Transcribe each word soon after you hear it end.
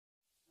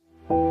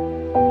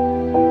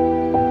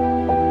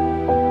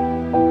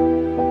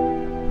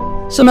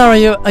So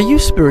Mario, are you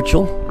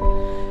spiritual?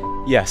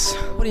 Yes.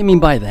 What do you mean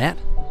by that?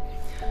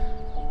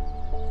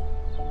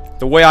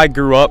 The way I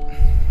grew up,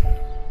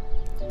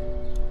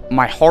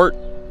 my heart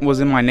was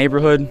in my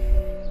neighborhood,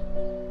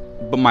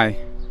 but my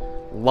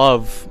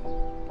love,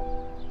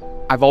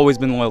 I've always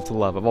been loyal to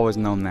love. I've always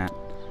known that.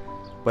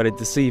 But it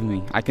deceived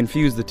me. I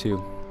confused the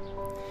two.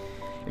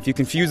 If you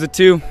confuse the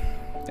two,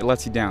 it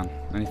lets you down.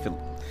 And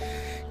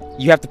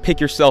you have to pick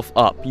yourself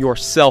up. You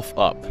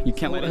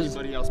can't let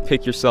anybody else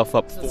pick yourself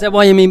up. Is that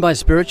what you mean by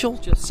spiritual?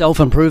 Just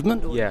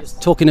self-improvement? Or Yes.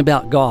 just talking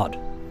about God?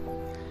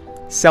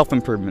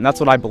 Self-improvement. That's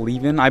what I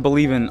believe in. I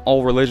believe in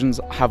all religions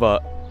have a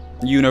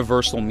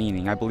universal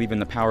meaning. I believe in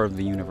the power of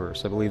the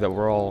universe. I believe that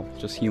we're all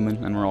just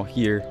human and we're all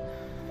here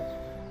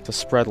to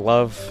spread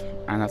love,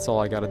 and that's all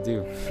I gotta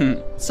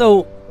do.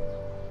 So,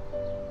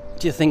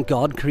 do you think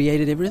God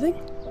created everything?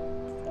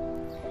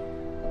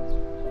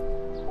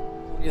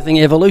 Do you think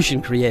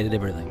evolution created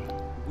everything?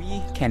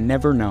 We can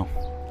never know.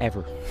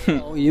 Ever.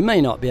 Oh, you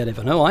may not be able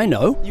to know. I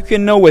know. You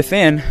can know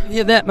within. You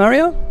hear that,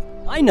 Mario?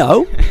 I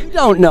know. You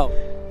don't know.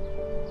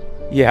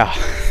 Yeah.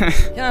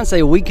 You can't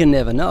say we can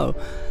never know.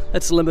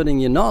 That's limiting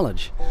your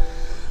knowledge.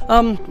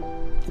 Do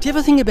you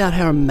ever think about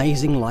how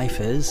amazing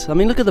life is? I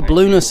mean, look at the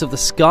blueness of the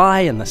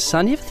sky and the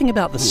sun. Do you ever think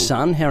about the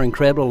sun, how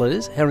incredible it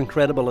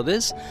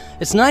is?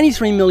 It's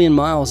 93 million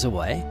miles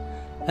away,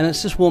 and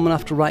it's just warm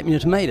enough to ripen your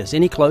tomatoes.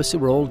 Any closer,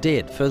 we're all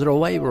dead. Further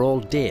away, we're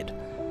all dead.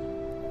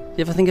 Do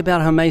you ever think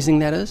about how amazing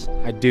that is?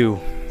 I do.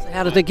 So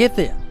how did it get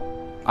there?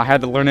 I had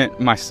to learn it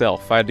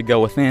myself. I had to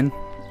go within,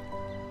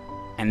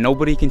 and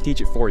nobody can teach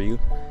it for you.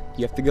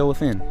 You have to go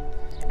within,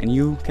 and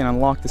you can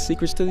unlock the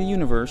secrets to the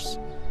universe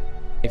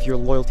if your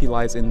loyalty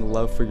lies in the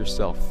love for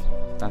yourself.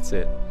 That's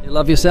it. You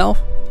love yourself?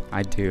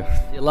 I do.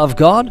 You love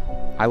God?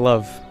 I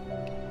love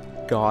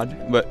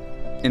God, but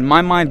in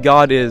my mind,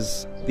 God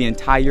is the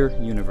entire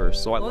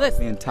universe. So I love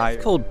the entire.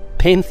 It's called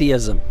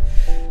pantheism.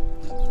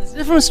 There's a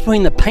difference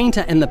between the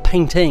painter and the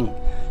painting.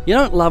 You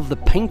don't love the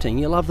painting,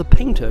 you love the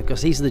painter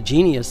because he's the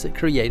genius that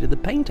created the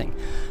painting.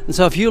 And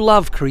so if you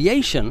love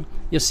creation,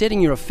 you're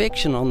setting your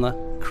affection on the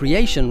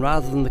creation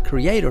rather than the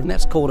creator, and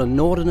that's called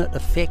inordinate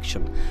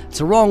affection. It's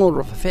a wrong order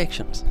of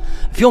affections.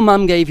 If your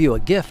mum gave you a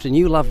gift and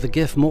you love the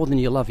gift more than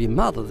you love your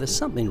mother, there's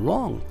something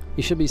wrong.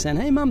 You should be saying,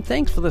 hey mum,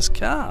 thanks for this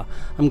car.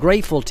 I'm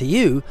grateful to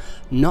you,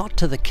 not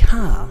to the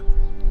car.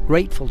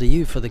 Grateful to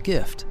you for the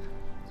gift.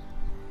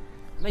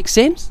 Make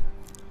sense?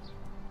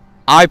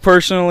 I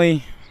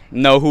personally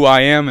know who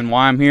I am and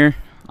why I'm here.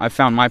 I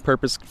found my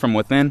purpose from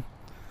within.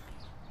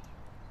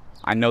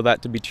 I know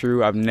that to be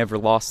true. I've never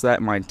lost that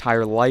in my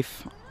entire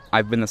life.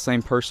 I've been the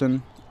same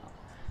person.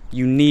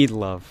 You need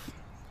love.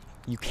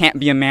 You can't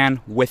be a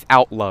man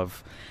without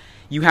love.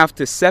 You have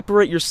to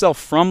separate yourself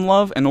from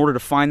love in order to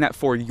find that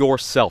for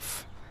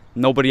yourself.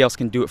 Nobody else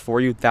can do it for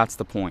you. That's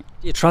the point.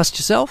 Do you trust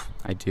yourself?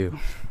 I do.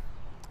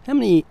 Let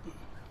me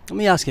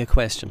ask you a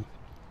question.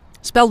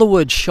 Spell the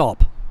word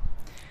shop.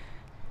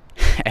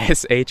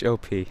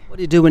 S-H-O-P. What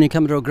do you do when you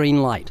come to a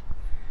green light?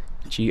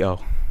 G-O.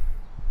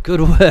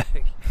 Good work.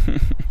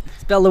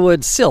 Spell the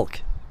word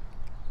silk.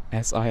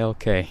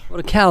 S-I-L-K. What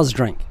do cows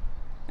drink?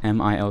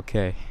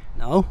 M-I-L-K.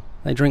 No,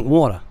 they drink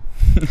water.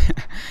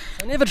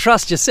 So never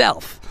trust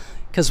yourself,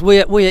 because we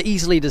are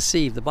easily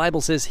deceived. The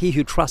Bible says he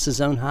who trusts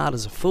his own heart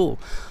is a fool.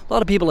 A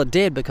lot of people are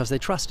dead because they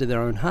trusted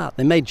their own heart.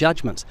 They made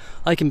judgments.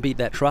 I can beat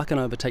that truck and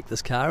overtake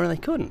this car, and they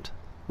couldn't.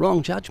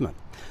 Wrong judgment.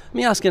 Let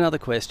me ask you another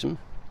question.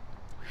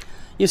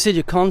 You said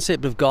your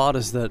concept of God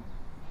is that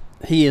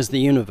he is the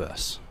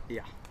universe.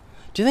 Yeah.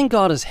 Do you think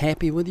God is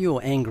happy with you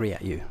or angry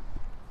at you?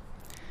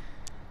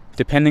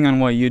 Depending on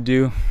what you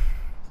do,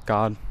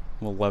 God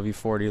will love you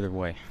for it either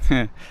way.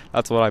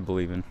 That's what I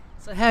believe in.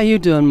 So how are you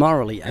doing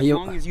morally? As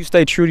long as you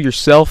stay true to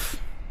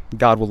yourself,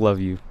 God will love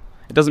you.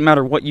 It doesn't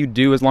matter what you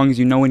do, as long as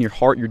you know in your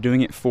heart you're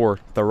doing it for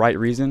the right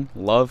reason,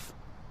 love.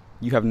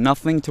 You have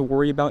nothing to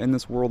worry about in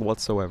this world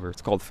whatsoever.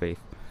 It's called faith.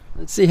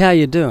 Let's see how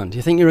you're doing. Do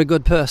you think you're a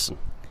good person?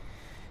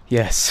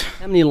 Yes.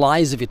 How many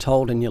lies have you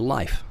told in your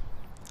life?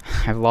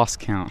 I've lost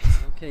count.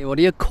 Okay, what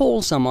do you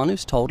call someone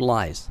who's told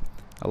lies?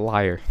 A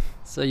liar.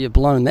 So you've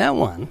blown that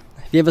one.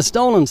 Have you ever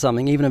stolen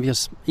something, even if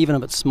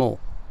it's small?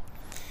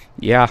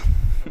 Yeah.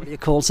 What do you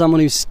call someone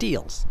who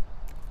steals?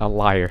 A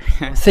liar.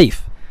 A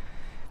thief.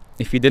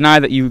 If you deny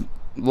that you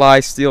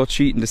lie, steal,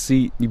 cheat, and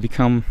deceit, you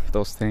become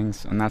those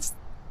things. And that's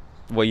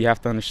what you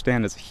have to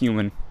understand as a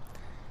human,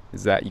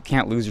 is that you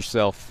can't lose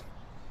yourself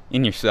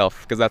in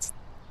yourself, because that's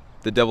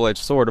the double-edged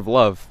sword of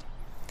love.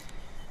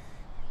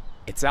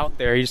 It's out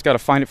there. You just got to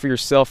find it for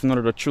yourself in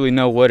order to truly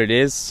know what it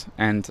is.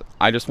 And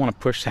I just want to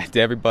push that to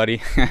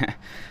everybody.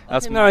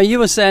 That's okay, Mara, you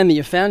were saying that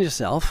you found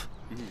yourself.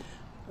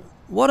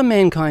 What are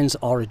mankind's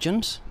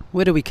origins?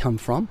 Where do we come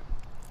from?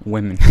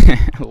 Women.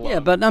 Yeah,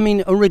 but I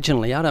mean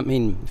originally. I don't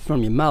mean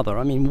from your mother.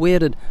 I mean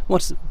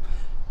what's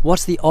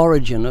the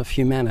origin of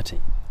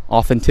humanity?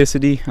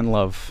 Authenticity and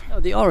love. Oh,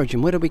 the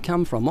origin. Where did we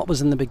come from? What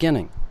was in the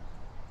beginning?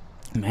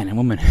 Man and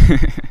woman.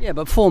 Yeah,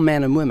 but for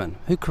man and women.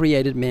 Who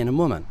created man and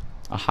woman?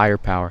 A higher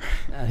power.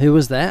 Who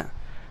was that?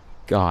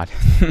 God.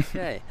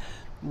 Okay.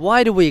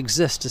 Why do we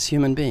exist as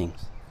human beings?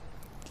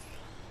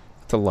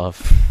 To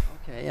love.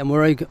 Okay, and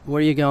where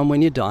are you going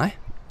when you die?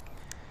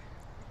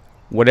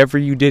 Whatever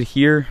you did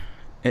here,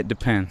 it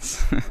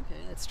depends. Okay,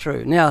 that's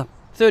true. Now,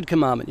 third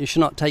commandment, you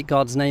should not take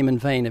God's name in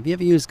vain. Have you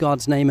ever used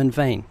God's name in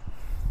vain?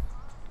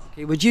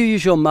 Okay, would you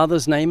use your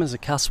mother's name as a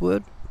cuss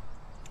word?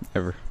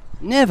 Never.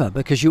 Never,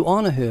 because you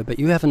honor her, but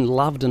you haven't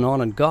loved and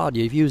honored God.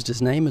 You've used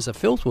his name as a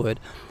filth word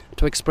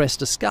to express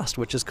disgust,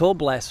 which is called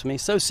blasphemy.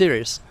 So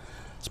serious,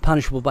 it's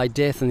punishable by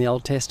death in the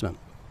Old Testament.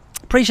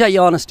 Appreciate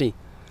your honesty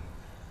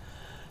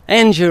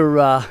and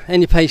your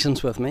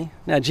patience with me.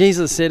 Now,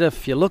 Jesus said,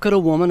 if you look at a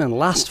woman and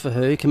lust for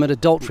her, you commit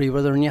adultery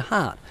with her in your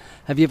heart.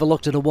 Have you ever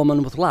looked at a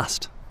woman with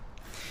lust?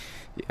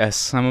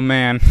 Yes, I'm a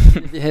man.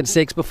 Have you had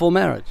sex before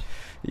marriage?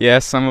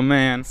 Yes, I'm a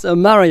man. So,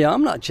 Mario,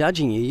 I'm not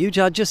judging you. You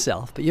judge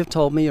yourself, but you've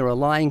told me you're a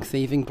lying,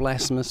 thieving,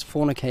 blasphemous,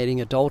 fornicating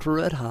adulterer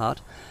at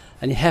heart,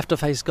 and you have to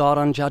face God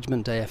on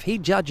Judgment Day. If he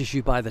judges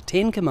you by the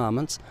 10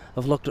 Commandments,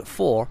 I've looked at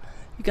 4,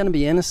 you're going to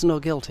be innocent or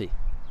guilty?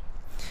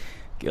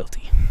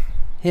 Guilty.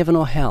 Heaven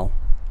or hell?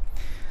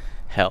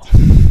 Hell.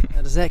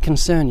 Now, does that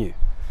concern you?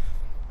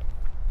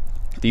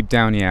 Deep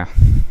down, yeah.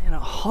 Man, it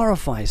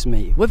horrifies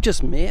me. We've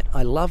just met.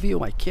 I love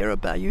you. I care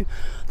about you.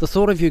 The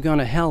thought of you going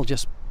to hell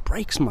just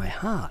breaks my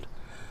heart.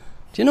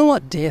 Do you know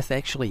what death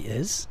actually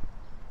is?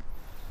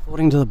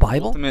 According to the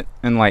Bible? Ultimate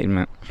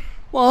enlightenment.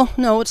 Well,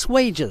 no, it's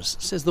wages.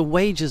 It says the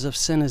wages of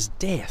sin is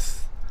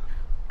death.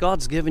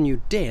 God's given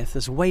you death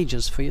as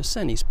wages for your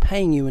sin. He's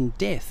paying you in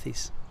death.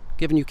 He's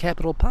given you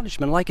capital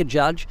punishment. Like a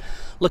judge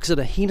looks at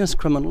a heinous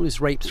criminal who's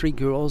raped 3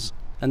 girls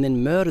and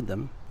then murdered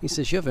them. He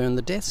says, you've earned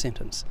the death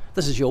sentence.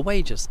 This is your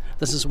wages.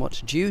 This is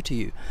what's due to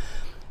you.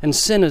 And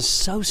sin is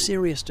so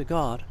serious to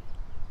God,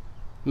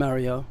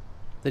 Mario,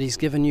 that he's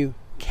given you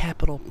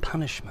capital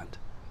punishment.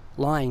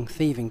 Lying,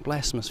 thieving,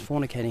 blasphemous,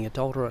 fornicating,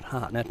 adulterer at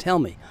heart. Now tell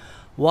me,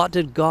 what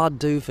did God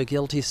do for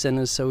guilty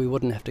sinners so we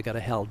wouldn't have to go to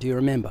hell? Do you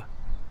remember?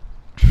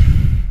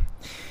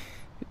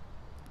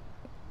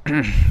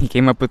 He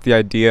came up with the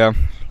idea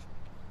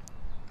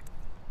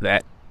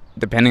that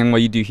depending on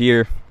what you do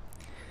here,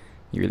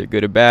 you're either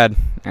good or bad,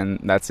 and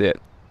that's it.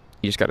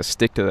 You just got to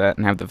stick to that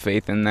and have the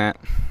faith in that.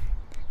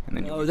 And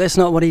then no, that's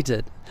not what he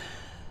did.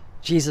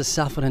 Jesus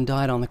suffered and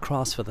died on the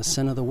cross for the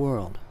sin of the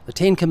world. The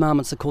 10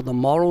 Commandments are called the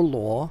moral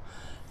law.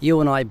 You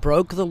and I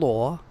broke the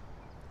law.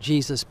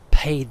 Jesus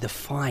paid the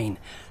fine.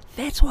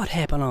 That's what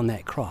happened on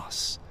that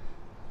cross.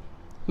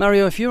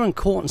 Mario, if you're in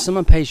court and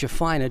someone pays your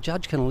fine, a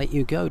judge can let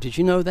you go. Did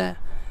you know that?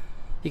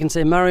 You can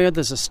say, Mario,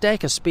 there's a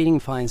stack of speeding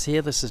fines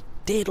here. This is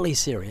deadly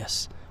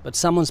serious. But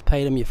someone's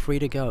paid him, you're free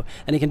to go.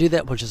 And he can do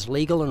that which is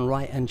legal and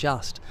right and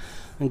just.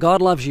 And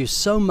God loves you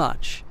so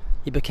much,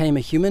 he became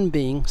a human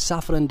being,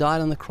 suffered and died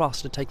on the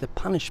cross to take the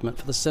punishment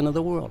for the sin of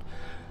the world.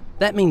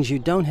 That means you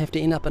don't have to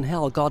end up in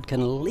hell. God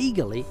can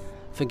legally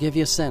forgive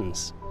your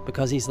sins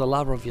because he's the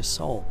lover of your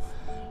soul.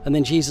 And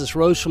then Jesus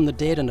rose from the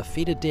dead and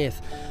defeated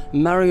death.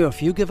 Mario,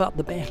 if you give up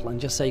the battle and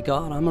just say,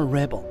 God, I'm a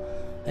rebel,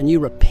 and you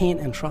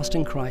repent and trust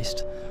in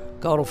Christ,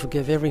 God will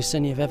forgive every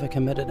sin you've ever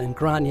committed and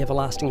grant you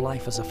everlasting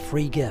life as a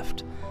free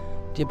gift.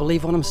 Do you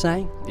believe what I'm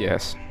saying?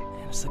 Yes.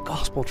 Man, it's the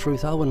gospel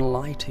truth. I wouldn't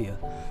lie to you.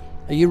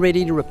 Are you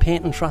ready to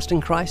repent and trust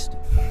in Christ?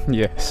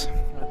 Yes.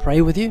 Can I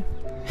pray with you?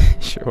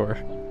 Sure.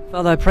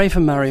 Father, I pray for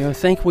Mario.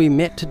 Thank you we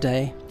met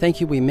today.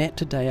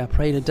 I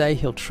pray today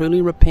he'll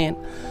truly repent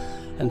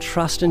and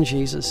trust in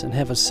Jesus and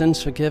have his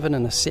sins forgiven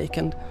in a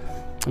second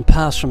and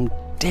pass from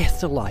death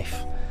to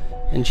life.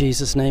 In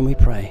Jesus' name we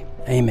pray.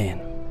 Amen.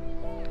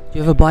 Do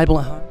you have a Bible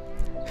at home?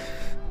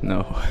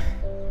 No.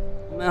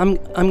 I'm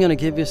going to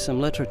give you some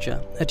literature.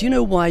 Do you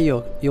know why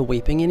you're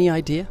weeping? Any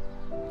idea?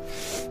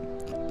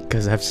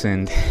 Because I've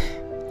sinned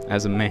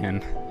as a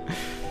man.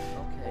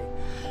 Okay.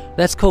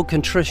 That's called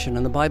contrition,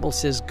 and the Bible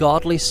says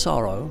godly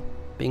sorrow,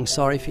 being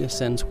sorry for your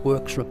sins,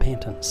 works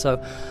repentance.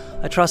 So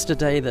I trust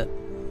today that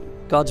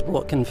God's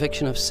brought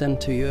conviction of sin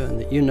to you and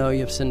that you know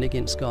you've sinned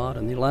against God,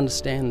 and you'll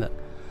understand that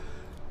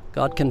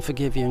God can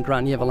forgive you and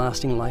grant you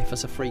everlasting life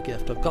as a free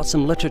gift. I've got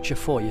some literature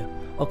for you.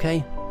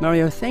 Okay?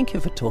 Mario, thank you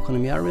for talking to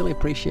me. I really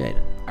appreciate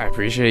it. I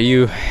appreciate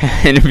you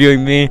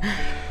interviewing me.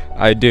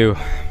 I do.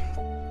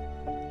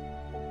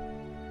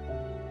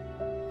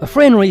 A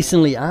friend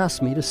recently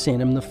asked me to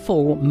send him the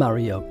full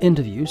Mario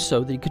interview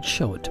so that he could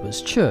show it to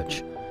his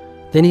church.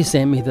 Then he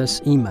sent me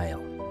this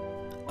email.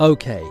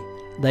 Okay,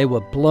 they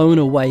were blown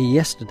away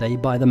yesterday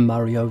by the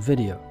Mario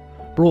video.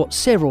 Brought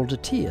several to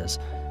tears.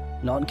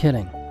 Not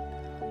kidding.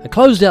 I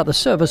closed out the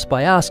service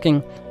by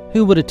asking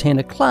who would attend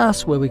a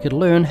class where we could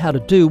learn how to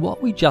do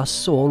what we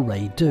just saw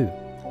Ray do.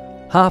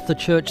 Half the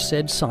church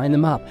said sign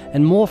them up,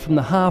 and more from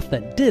the half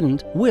that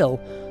didn't will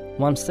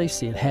once they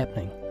see it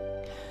happening.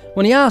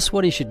 When he asked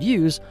what he should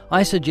use,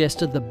 I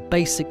suggested the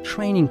basic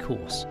training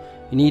course.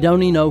 You need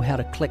only know how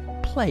to click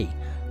play.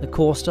 The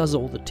course does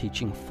all the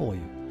teaching for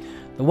you.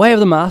 The Way of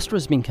the Master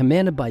has been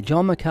commanded by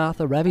John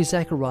MacArthur, Ravi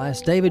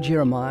Zacharias, David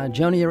Jeremiah,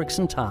 Joni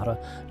Eareckson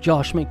Tada,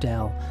 Josh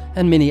McDowell,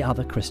 and many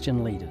other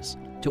Christian leaders.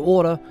 To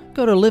order,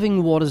 go to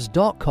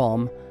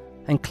livingwaters.com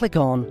and click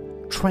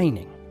on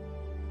Training.